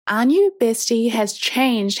Our new bestie has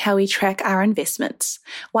changed how we track our investments.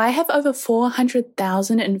 Why have over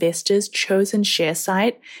 400,000 investors chosen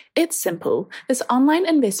ShareSite? It's simple. This online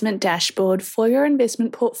investment dashboard for your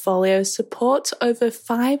investment portfolio supports over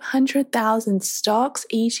 500,000 stocks,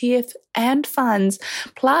 ETFs, and funds,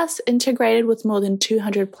 plus integrated with more than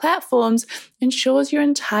 200 platforms, ensures your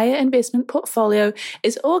entire investment portfolio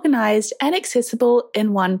is organized and accessible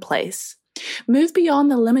in one place. Move beyond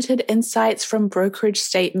the limited insights from brokerage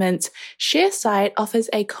statements. ShareSite offers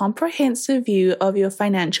a comprehensive view of your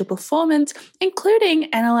financial performance, including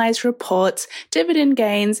analyzed reports, dividend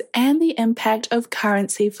gains, and the impact of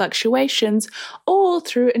currency fluctuations, all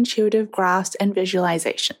through intuitive graphs and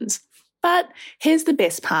visualizations. But here's the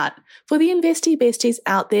best part. For the investy besties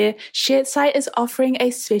out there, ShareSite is offering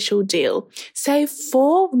a special deal. Save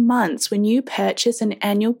 4 months when you purchase an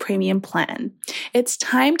annual premium plan. It's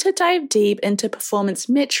time to dive deep into performance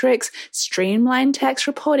metrics, streamline tax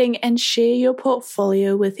reporting, and share your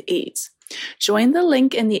portfolio with ease. Join the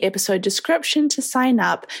link in the episode description to sign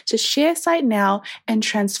up to ShareSite now and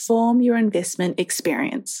transform your investment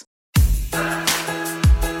experience.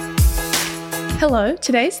 Hello,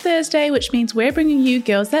 today's Thursday, which means we're bringing you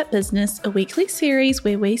Girls That Business, a weekly series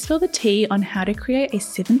where we spill the tea on how to create a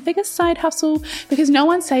 7-figure side hustle because no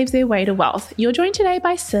one saves their way to wealth. You're joined today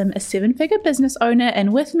by Sim, a 7-figure business owner,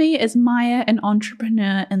 and with me is Maya, an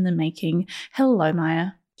entrepreneur in the making. Hello,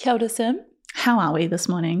 Maya. Kia ora, Sim. How are we this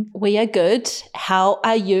morning? We are good. How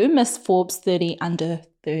are you, Miss Forbes 30 under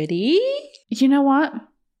 30? You know what?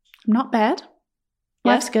 Not bad.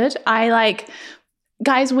 Yeah. Life's good.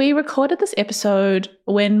 Guys, we recorded this episode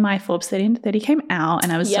when my Forbes 30 under 30 came out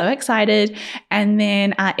and I was so excited. And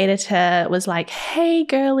then our editor was like, hey,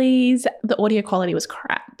 girlies, the audio quality was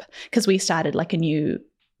crap because we started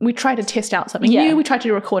we tried to test out something new. We tried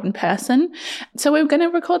to record in person. So we were going to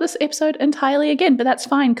record this episode entirely again, but that's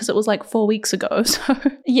fine because it was 4 weeks ago. So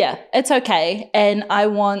yeah, it's okay. And I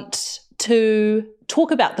want to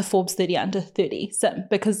talk about the Forbes 30 under 30, Sim,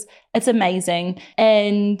 because it's amazing,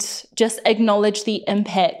 and just acknowledge the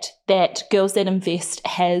impact that Girls That Invest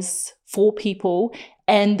has for people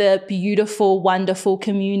and the beautiful, wonderful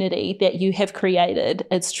community that you have created.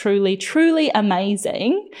 It's truly, truly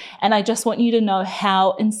amazing. And I just want you to know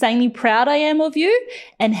how insanely proud I am of you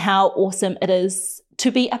and how awesome it is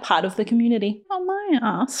to be a part of the community. Oh,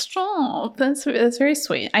 Maya, stop. That's very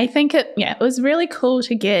sweet. I think it was really cool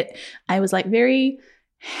to get. I was very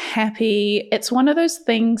happy. It's one of those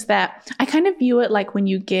things that I kind of view it like when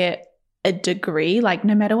you get a degree,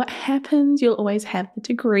 no matter what happens, you'll always have the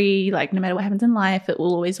degree. No matter what happens in life, it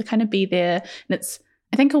will always kind of be there. And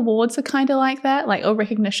I think awards are kind of like that, or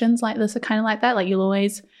recognitions like this are kind of like that. You'll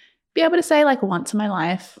always be able to say once in my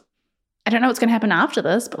life, I don't know what's going to happen after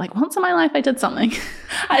this, but once in my life I did something.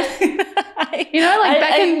 I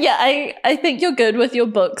think you're good with your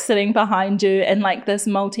book sitting behind you and this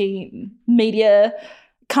multimedia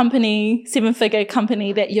company, 7-figure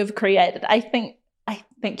company that you've created. I think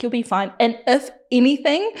you'll be fine. And if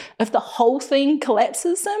anything, if the whole thing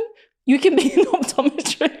collapses, Sim, you can be an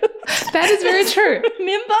optometrist. That is very true.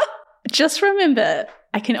 Remember? Just remember,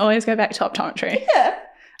 I can always go back to optometry. Yeah.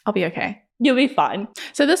 I'll be okay. You'll be fine.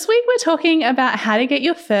 So this week we're talking about how to get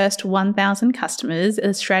your first 1,000 customers,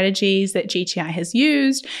 the strategies that GTI has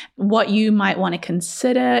used, what you might want to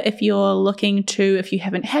consider if you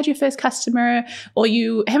haven't had your first customer or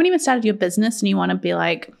you haven't even started your business and you want to be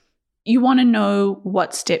you want to know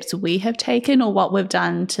what steps we have taken or what we've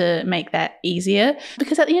done to make that easier.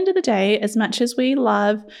 Because at the end of the day, as much as we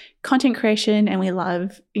love content creation and we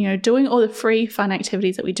love, doing all the free fun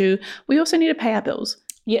activities that we do, we also need to pay our bills.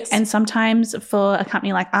 Yes. And sometimes for a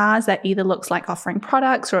company like ours, that either looks like offering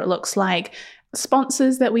products or it looks like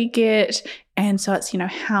sponsors that we get. And so it's,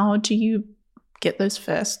 how do you get those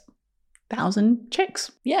first 1,000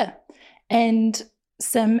 checks? Yeah. And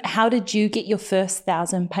Sim, how did you get your first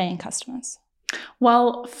 1,000 paying customers?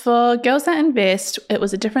 Well, for Girls That Invest, it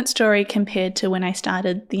was a different story compared to when I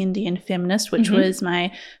started The Indian Feminist, which was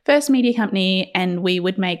my first media company, and we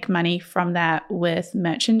would make money from that with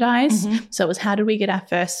merchandise. So it was, how did we get our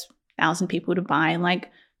first 1,000 people to buy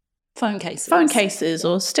phone cases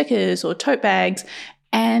or stickers or tote bags?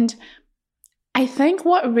 And I think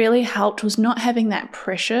what really helped was not having that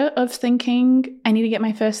pressure of thinking I need to get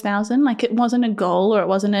my first 1,000. It wasn't a goal or it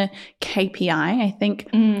wasn't a KPI. I think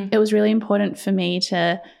it was really important for me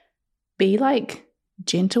to be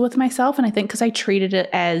gentle with myself. And I think because I treated it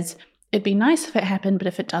as it'd be nice if it happened, but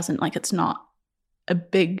if it doesn't, it's not a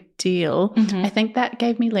big deal. I think that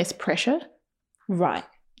gave me less pressure. Right.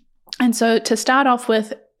 And so to start off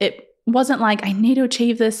with, it wasn't I need to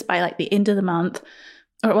achieve this by the end of the month.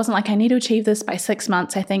 or it wasn't like I need to achieve this by 6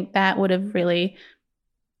 months. I think that would have really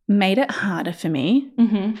made it harder for me.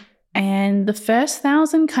 Mm-hmm. And the first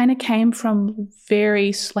 1,000 kind of came from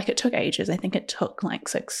it took ages. I think it took like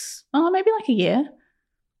maybe like a year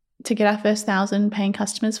to get our first 1,000 paying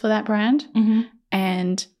customers for that brand. Mm-hmm.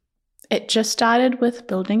 And it just started with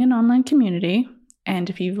building an online community. And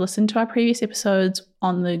if you've listened to our previous episodes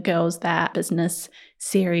on the Girls That Business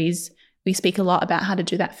series, we speak a lot about how to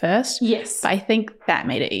do that first. Yes. But I think that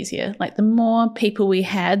made it easier. Like the more people we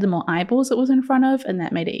had, the more eyeballs it was in front of, and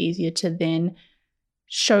that made it easier to then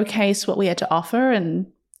showcase what we had to offer. And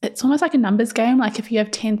it's almost like a numbers game. Like if you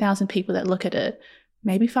have 10,000 people that look at it,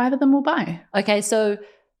 maybe 5 of them will buy. Okay, so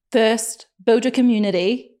first, build your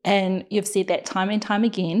community, and you've said that time and time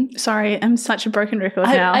again. Sorry, I'm such a broken record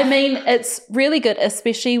now. I mean, it's really good,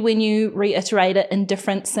 especially when you reiterate it in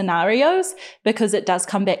different scenarios, because it does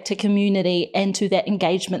come back to community and to that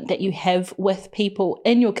engagement that you have with people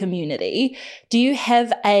in your community. Do you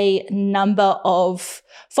have a number of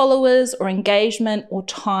followers or engagement or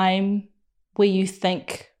time where you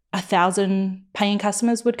think 1,000 paying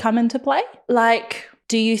customers would come into play? Like,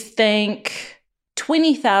 do you think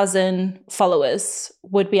 20,000 followers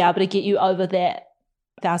would be able to get you over that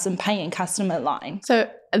 1,000 paying customer line? So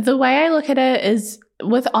the way I look at it is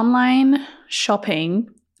with online shopping,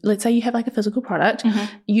 let's say you have like a physical product,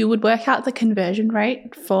 you would work out the conversion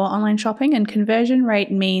rate for online shopping, and conversion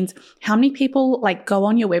rate means how many people like go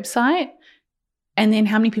on your website and then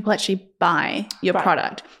how many people actually buy your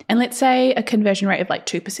product. And let's say a conversion rate of like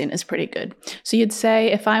 2% is pretty good. So you'd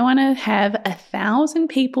say if I want to have 1,000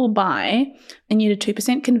 people buy and you had a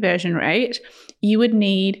 2% conversion rate, you would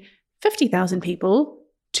need 50,000 people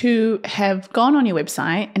to have gone on your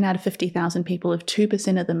website, and out of 50,000 people, if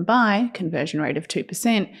 2% of them buy, conversion rate of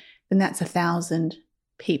 2%, then that's 1,000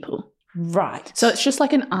 people. Right. So it's just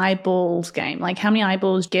like an eyeballs game, like how many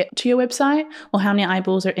eyeballs get to your website or how many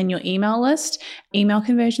eyeballs are in your email list. Email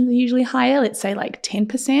conversions are usually higher, let's say like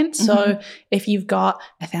 10%. So if you've got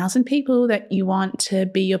 1,000 people that you want to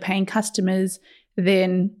be your paying customers,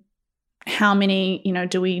 then how many,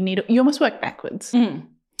 do we need? You almost work backwards.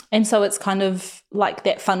 And so it's kind of like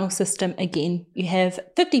that funnel system again. You have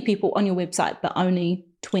 50 people on your website, but only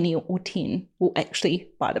 20 or 10 will actually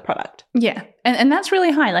buy the product. Yeah. And that's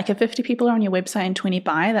really high. Like if 50 people are on your website and 20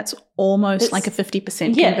 buy, that's almost like a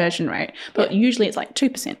 50% conversion rate. But usually it's like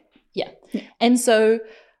 2%. Yeah. And so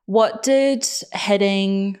what did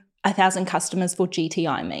hitting 1,000 customers for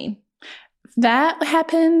GTI mean? That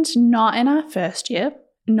happened not in our first year,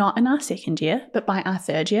 not in our second year, but by our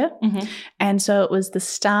third year. And so it was the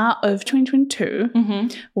start of 2022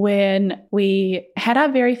 when we had our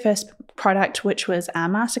very first product, which was our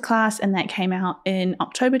masterclass, and that came out in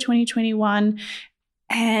October 2021.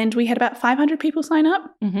 And we had about 500 people sign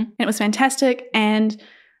up. And it was fantastic. And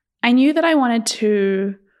I knew that I wanted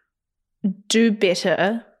to do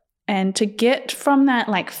better. And to get from that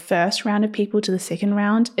like first round of people to the second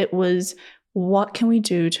round, it was, what can we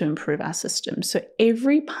do to improve our system? So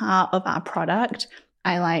every part of our product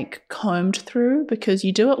I like combed through, because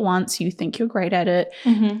you do it once, you think you're great at it,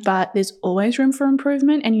 but there's always room for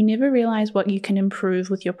improvement, and you never realize what you can improve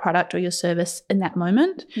with your product or your service in that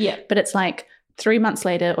moment. Yeah. But it's like 3 months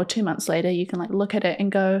later or 2 months later, you can like look at it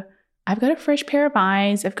and go, I've got a fresh pair of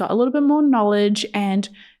eyes, I've got a little bit more knowledge, and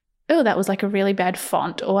oh, that was like a really bad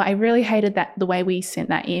font, or I really hated that the way we sent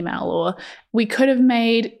that email, or we could have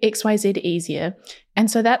made XYZ easier. And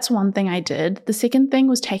so that's one thing I did. The second thing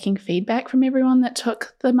was taking feedback from everyone that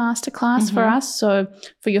took the masterclass for us. So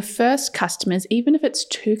for your first customers, even if it's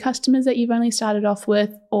 2 customers that you've only started off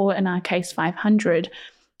with, or in our case 500,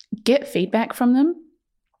 get feedback from them.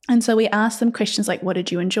 And so we asked them questions like, what did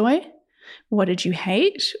you enjoy? What did you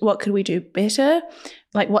hate? What could we do better?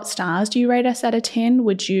 Like, what stars do you rate us out of 10?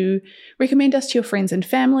 Would you recommend us to your friends and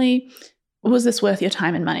family? Was this worth your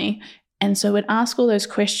time and money? And so we'd ask all those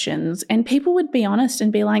questions, and people would be honest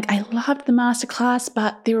and be like, I loved the masterclass,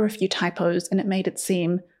 but there were a few typos and it made it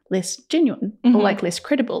seem less genuine or like less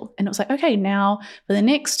credible. And it was like, okay, now for the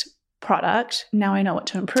next product, now I know what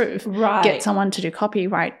to improve. Right. Get someone to do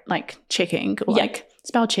copyright like checking or like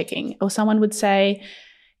spell checking. Or someone would say,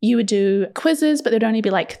 you would do quizzes, but there'd only be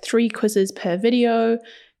like 3 quizzes per video.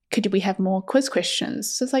 Could we have more quiz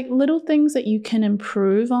questions? So it's like little things that you can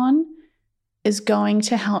improve on is going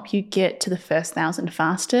to help you get to the first 1,000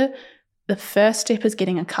 faster. The first step is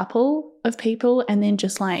getting a couple of people and then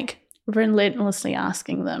just like relentlessly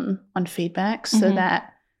asking them on feedback so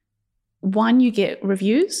that one, you get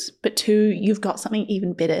reviews, but two, you've got something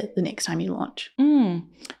even better the next time you launch.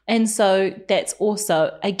 And so that's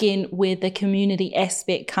also, again, where the community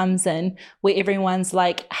aspect comes in, where everyone's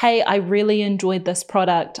like, hey, I really enjoyed this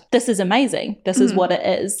product. This is amazing. This is what it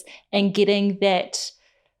is. And getting that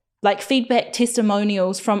like feedback,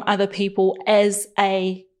 testimonials from other people as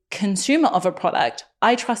a consumer of a product,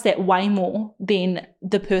 I trust that way more than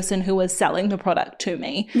the person who is selling the product to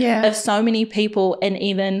me. Yeah. If so many people, and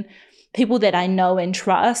even people that I know and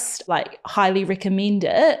trust, like highly recommend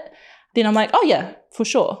it, then I'm like, oh yeah, for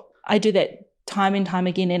sure. I do that time and time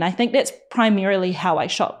again. And I think that's primarily how I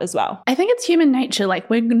shop as well. I think it's human nature. Like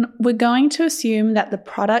we're going to assume that the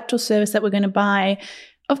product or service that we're going to buy,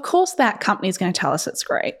 of course that company is going to tell us it's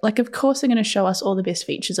great. Like of course they're going to show us all the best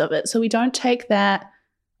features of it. So we don't take that,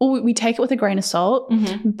 or we take it with a grain of salt.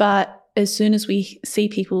 But as soon as we see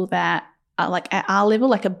people that are like at our level,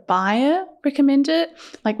 like a buyer recommend it,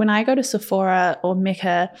 like when I go to Sephora or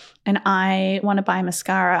Mecca and I want to buy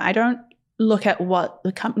mascara, I don't look at what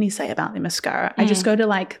the companies say about their mascara. I just go to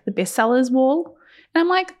like the bestsellers wall and I'm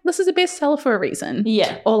like, this is a bestseller for a reason.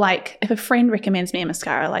 Yeah. Or like if a friend recommends me a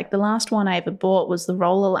mascara, like the last one I ever bought was the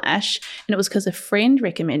Roller Lash, and it was because a friend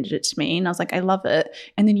recommended it to me and I was like, I love it.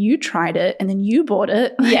 And then you tried it and then you bought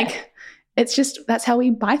it. Like it's just, that's how we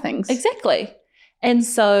buy things. Exactly. And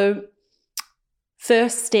so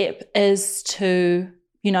first step is to,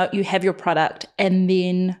 you have your product and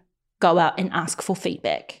then go out and ask for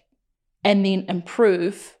feedback and then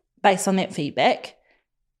improve based on that feedback.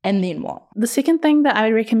 And then what? The second thing that I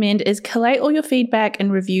would recommend is collate all your feedback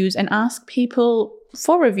and reviews and ask people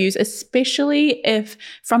for reviews, especially if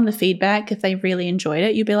from the feedback, if they really enjoyed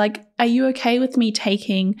it, you'd be like, are you okay with me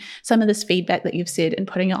taking some of this feedback that you've said and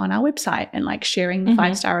putting it on our website and like sharing the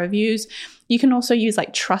 5-star reviews? You can also use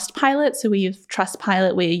like Trustpilot. So we use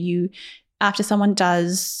Trustpilot where you, after someone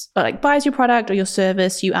does or like buys your product or your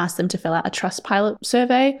service, you ask them to fill out a Trustpilot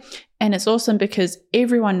survey. And it's awesome because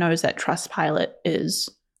everyone knows that Trustpilot is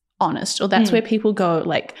honest, or that's where people go.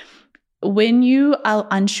 Like when you are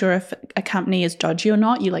unsure if a company is dodgy or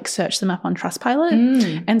not, you like search them up on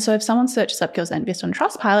Trustpilot. And so if someone searches up Girls That Invest on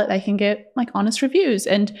Trustpilot, they can get like honest reviews,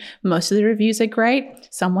 and most of the reviews are great.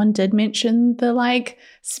 Someone did mention the like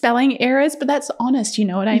spelling errors, but that's honest. You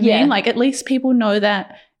know what I mean? Like at least people know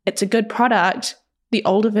that it's a good product. The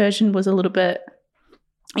older version was a little bit,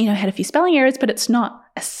 had a few spelling errors, but it's not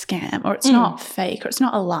a scam or it's not fake or it's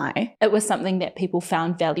not a lie. It was something that people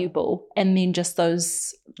found valuable. And then just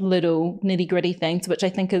those little nitty-gritty things, which I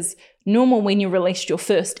think is normal when you released your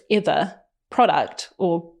first ever product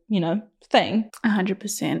or, thing.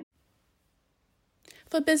 100%.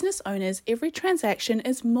 For business owners, every transaction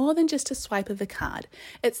is more than just a swipe of a card.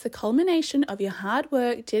 It's the culmination of your hard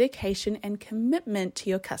work, dedication, and commitment to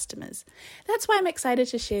your customers. That's why I'm excited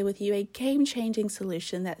to share with you a game-changing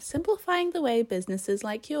solution that's simplifying the way businesses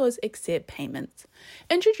like yours accept payments.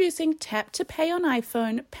 Introducing Tap to Pay on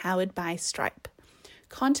iPhone, powered by Stripe.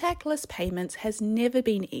 Contactless payments has never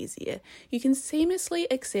been easier. You can seamlessly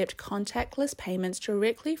accept contactless payments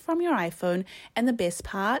directly from your iPhone, and the best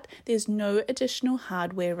part, there's no additional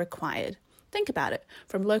hardware required. Think about it.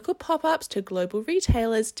 From local pop-ups to global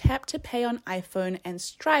retailers, Tap to Pay on iPhone and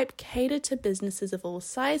Stripe cater to businesses of all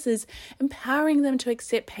sizes, empowering them to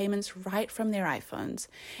accept payments right from their iPhones.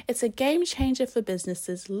 It's a game changer for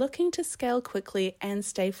businesses looking to scale quickly and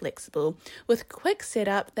stay flexible, with quick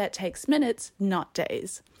setup that takes minutes, not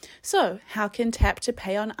days. So, how can Tap to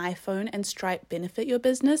Pay on iPhone and Stripe benefit your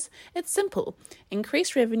business? It's simple.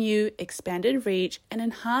 Increase revenue, expanded reach, and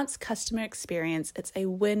enhance customer experience. It's a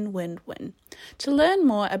win-win-win. To learn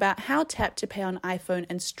more about how Tap to Pay on iPhone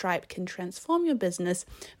and Stripe can transform your business,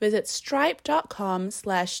 visit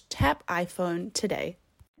stripe.com/tapiphone today.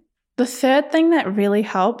 The third thing that really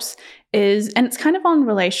helps is, and it's kind of on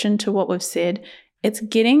relation to what we've said, it's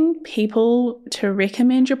getting people to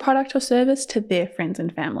recommend your product or service to their friends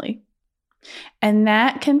and family. And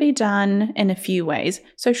that can be done in a few ways.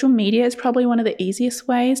 Social media is probably one of the easiest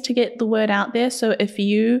ways to get the word out there. So if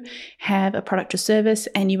you have a product or service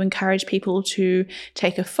and you encourage people to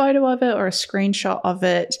take a photo of it or a screenshot of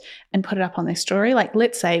it and put it up on their story, like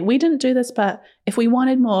let's say we didn't do this, but if we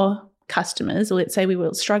wanted more customers, or let's say we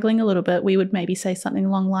were struggling a little bit, we would maybe say something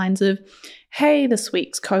along the lines of, hey, this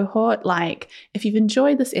week's cohort, like if you've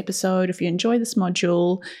enjoyed this episode, if you enjoy this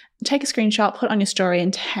module, take a screenshot, put it on your story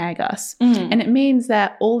and tag us. And it means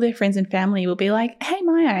that all their friends and family will be like, hey,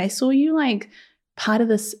 Maya, I saw you like part of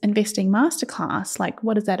this investing masterclass. Like,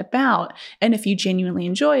 what is that about? And if you genuinely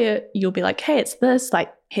enjoy it, you'll be like, hey, it's this,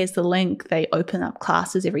 like, here's the link. They open up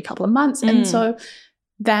classes every couple of months. And so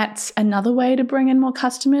that's another way to bring in more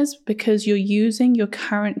customers, because you're using your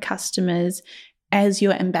current customers as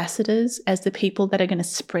your ambassadors, as the people that are going to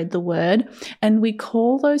spread the word. And we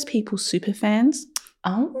call those people super fans.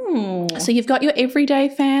 Oh. So you've got your everyday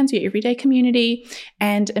fans, your everyday community,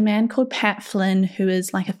 and a man called Pat Flynn, who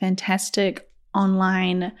is like a fantastic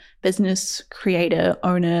online business creator,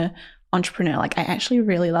 owner, entrepreneur. Like, I actually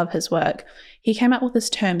really love his work. He came up with this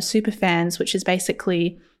term, super fans, which is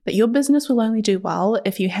basically that your business will only do well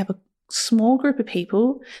if you have a small group of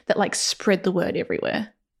people that like spread the word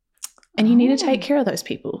everywhere. And you need to take care of those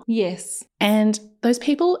people. Yes. And those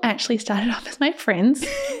people actually started off as my friends.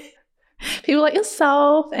 People like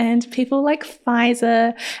yourself and people like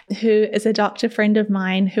Pfizer, who is a doctor friend of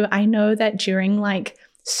mine, who I know that during like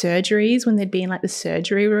surgeries, when they'd be in like the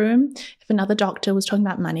surgery room, if another doctor was talking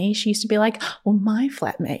about money, she used to be like, well, my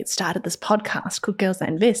flatmate started this podcast called Girls That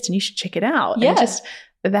Invest and you should check it out. Yeah. And just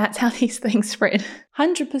that's how these things spread.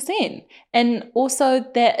 100%. And also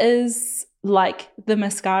there is like the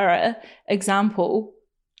mascara example,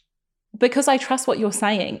 because I trust what you're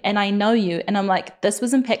saying and I know you and I'm like, this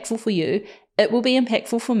was impactful for you. It will be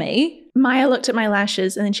impactful for me. Maya looked at my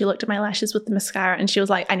lashes and then she looked at my lashes with the mascara and she was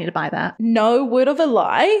like, I need to buy that. No word of a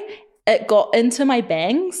lie. It got into my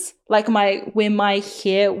bangs, like where my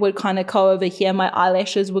hair would kind of go over here, my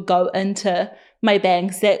eyelashes would go into my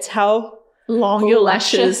bangs. That's how long your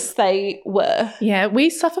lashes they were. Yeah, we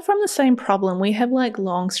suffer from the same problem. We have like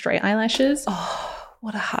long straight eyelashes. Oh,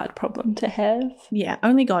 what a hard problem to have. Yeah,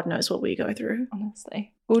 only God knows what we go through.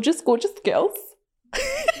 Honestly. We're just gorgeous girls.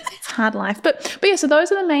 It's hard life. But yeah, so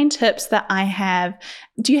those are the main tips that I have.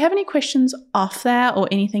 Do you have any questions off that or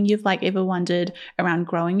anything you've like ever wondered around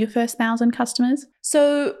growing your first 1,000 customers?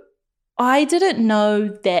 So I didn't know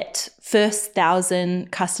that first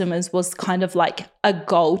 1,000 customers was kind of like a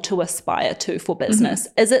goal to aspire to for business.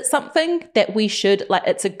 Mm-hmm. Is it something that we should, like,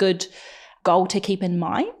 it's a good goal to keep in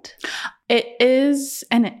mind? It is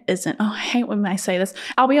and it isn't. Oh, I hate when I say this.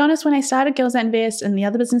 I'll be honest, when I started Girls That Invest and the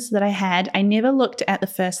other businesses that I had, I never looked at the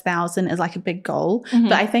first 1,000 as like a big goal. Mm-hmm.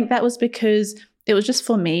 But I think that was because it was just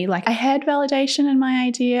for me. Like, I had validation in my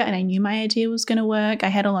idea and I knew my idea was going to work. I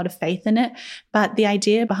had a lot of faith in it. But the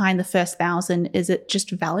idea behind the first 1,000 is it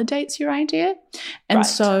just validates your idea. And right.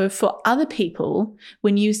 So for other people,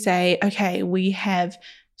 when you say, okay, we have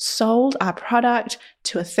sold our product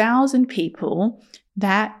to 1,000 people,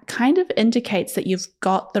 that kind of indicates that you've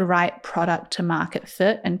got the right product to market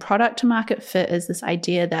fit. And product to market fit is this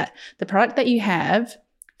idea that the product that you have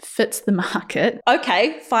fits the market.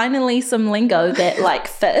 Okay, finally some lingo that like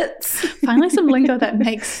fits. Finally some lingo that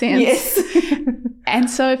makes sense. Yes. And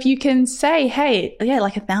so if you can say, hey, yeah,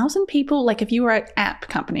 like 1,000 people, like if you were an app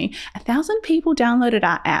company, 1,000 people downloaded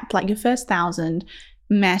our app, like your first 1,000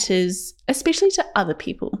 matters, especially to other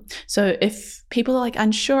people. So if people are like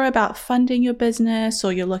unsure about funding your business,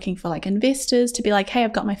 or you're looking for like investors to be like, hey,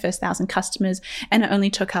 I've got my first 1,000 customers and it only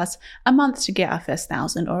took us a month to get our first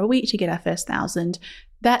 1,000 or a week to get our first 1,000,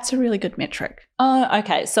 that's a really good metric. Oh,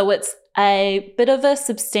 okay. So it's a bit of a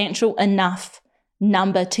substantial enough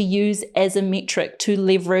number to use as a metric to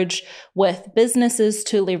leverage with businesses,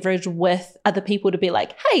 to leverage with other people, to be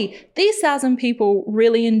like, hey, these 1,000 people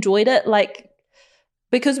really enjoyed it. Like,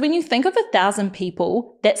 because when you think of 1,000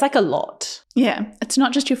 people, that's like a lot. Yeah. It's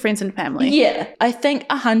not just your friends and family. Yeah. I think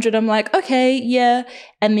 100, I'm like, okay, yeah.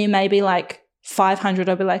 And then maybe like 500,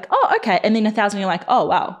 I'll be like, oh, okay. And then 1,000, you're like, oh,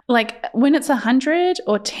 wow. Like when it's 100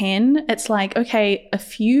 or 10, it's like, okay, a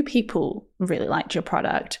few people really liked your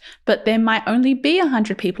product, but there might only be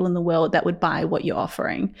 100 people in the world that would buy what you're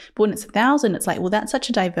offering. But when it's 1,000, it's like, well, that's such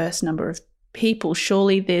a diverse number of people.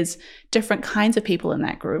 Surely there's different kinds of people in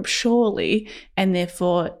that group, surely, and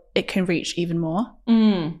therefore it can reach even more.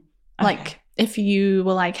 Okay. Like if you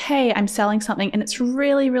were like, hey, I'm selling something and it's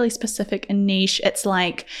really, really specific and niche, it's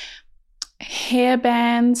like hair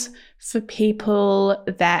bands for people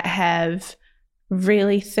that have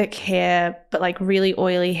really thick hair, but like really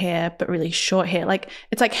oily hair, but really short hair. Like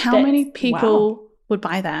it's like how many people would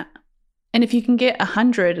buy that? And if you can get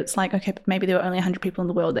 100, it's like, okay, but maybe there were only 100 people in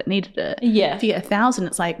the world that needed it. Yeah. If you get 1,000,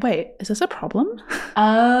 it's like, wait, is this a problem?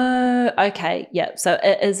 Oh, okay. Yeah. So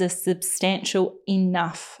it is a substantial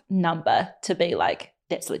enough number to be like,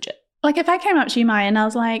 that's legit. Like if I came up to you, Maya, and I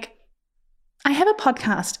was like, I have a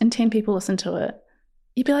podcast and 10 people listen to it,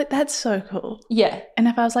 you'd be like, that's so cool. Yeah. And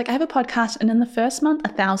if I was like, I have a podcast and in the first month,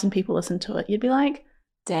 1,000 people listen to it, you'd be like,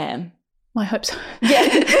 damn. Well, I hope so. Yeah,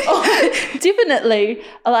 oh, definitely.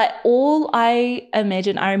 Like all I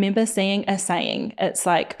imagine, I remember seeing a saying, it's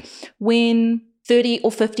like when 30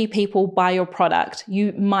 or 50 people buy your product,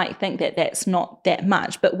 you might think that that's not that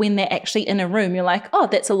much. But when they're actually in a room, you're like, oh,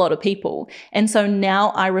 that's a lot of people. And so now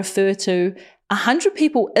I refer to 100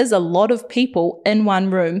 people is a lot of people in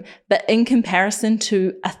one room, but in comparison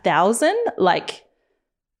to 1,000, like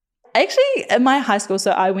actually in my high school,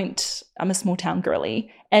 so I'm a small town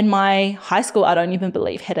girly, and my high school, I don't even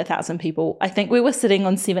believe, had 1,000 people. I think we were sitting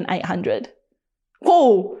on 700-800.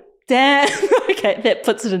 Whoa, damn. Okay, that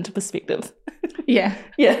puts it into perspective. Yeah.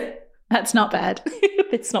 That's not bad.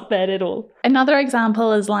 It's not bad at all. Another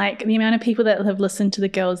example is like the amount of people that have listened to the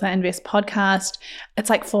Girls That Invest podcast. It's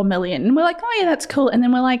like 4 million. And we're like, oh yeah, that's cool. And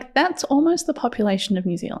then we're like, that's almost the population of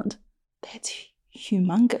New Zealand. That's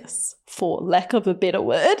humongous, for lack of a better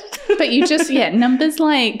word. But you just, numbers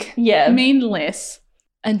like mean less.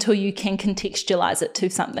 Until you can contextualize it to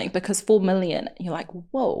something, because 4 million, you're like,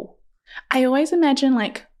 whoa. I always imagine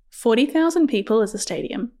like 40,000 people is a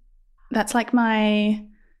stadium. That's like my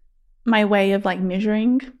way of like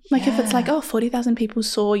measuring. Like if it's like, oh, 40,000 people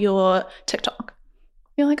saw your TikTok.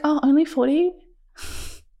 You're like, oh, only 40?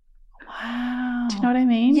 Wow. Do you know what I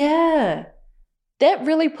mean? Yeah. That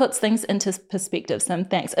really puts things into perspective, Sim.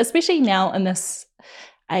 Thanks. Especially now in this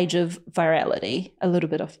age of virality, a little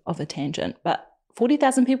bit of a tangent, but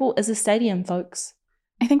 40,000 people is a stadium, folks.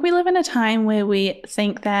 I think we live in a time where we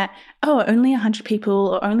think that, oh, only 100 people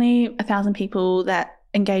or only 1,000 people that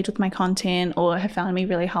engage with my content or have found me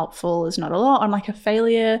really helpful is not a lot. I'm like a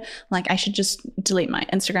failure. Like I should just delete my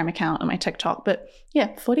Instagram account or my TikTok. But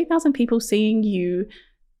yeah, 40,000 people seeing you,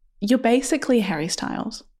 you're basically Harry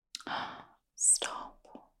Styles. Stop.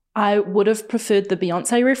 I would have preferred the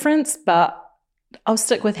Beyonce reference, but I'll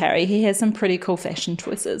stick with Harry. He has some pretty cool fashion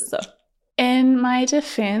choices. So, in my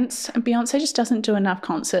defense, Beyonce just doesn't do enough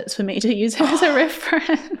concerts for me to use her as a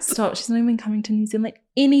reference. Stop. She's not even coming to New Zealand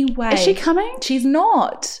anyway. Is she coming? She's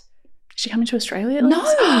not. Is she coming to Australia at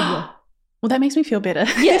least? No. Well, that makes me feel better.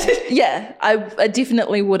 Yeah. I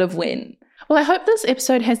definitely would have went. Well, I hope this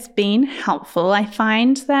episode has been helpful. I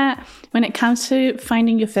find that when it comes to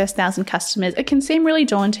finding your first 1,000 customers, it can seem really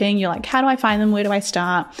daunting. You're like, how do I find them? Where do I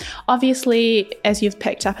start? Obviously, as you've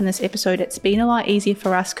picked up in this episode, it's been a lot easier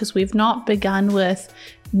for us because we've not begun with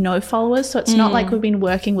no followers. So it's not like we've been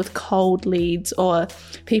working with cold leads or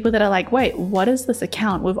people that are like, wait, what is this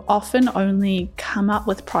account? We've often only come up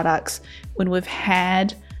with products when we've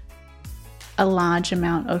had a large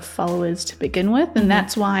amount of followers to begin with. And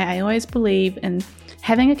that's why I always believe in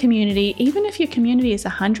having a community. Even if your community is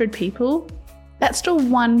 100 people, that's still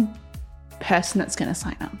one person that's going to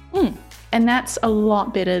sign up. And that's a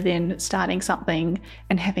lot better than starting something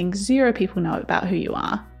and having 0 people know about who you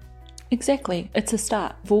are. Exactly. It's a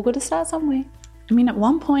start. We've all got to start somewhere. I mean, at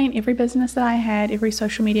one point, every business that I had, every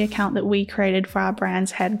social media account that we created for our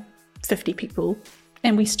brands had 50 people.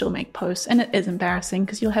 And we still make posts, and it is embarrassing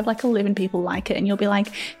because you'll have like 11 people like it and you'll be like,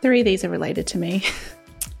 3 of these are related to me.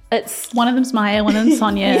 It's one of them's Maya, one of them's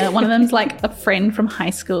Sonia, one of them's like a friend from high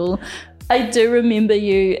school. I do remember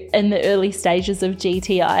you in the early stages of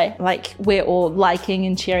GTI, like we're all liking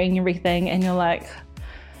and sharing everything and you're like,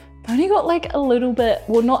 I've only got like a little bit,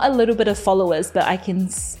 well, not a little bit of followers, but I can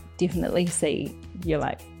definitely see you're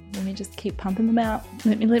like, let me just keep pumping them out.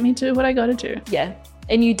 Let me do what I got to do. Yeah.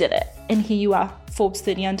 And you did it. And here you are, Forbes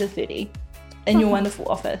 30 Under 30 in your wonderful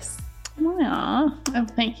office. Wow. Oh,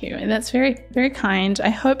 thank you. That's very, very kind. I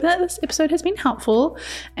hope that this episode has been helpful.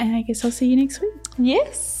 And I guess I'll see you next week.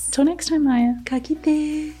 Yes. Till next time, Maya. Ka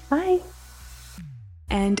kite. Bye.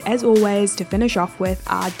 And as always, to finish off with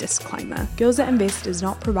our disclaimer. Girls That Invest does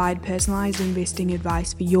not provide personalised investing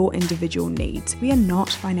advice for your individual needs. We are not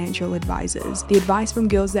financial advisors. The advice from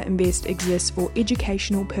Girls That Invest exists for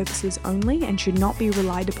educational purposes only and should not be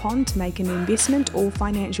relied upon to make an investment or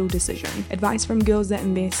financial decision. Advice from Girls That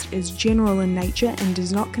Invest is general in nature and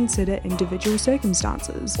does not consider individual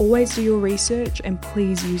circumstances. Always do your research and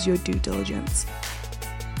please use your due diligence.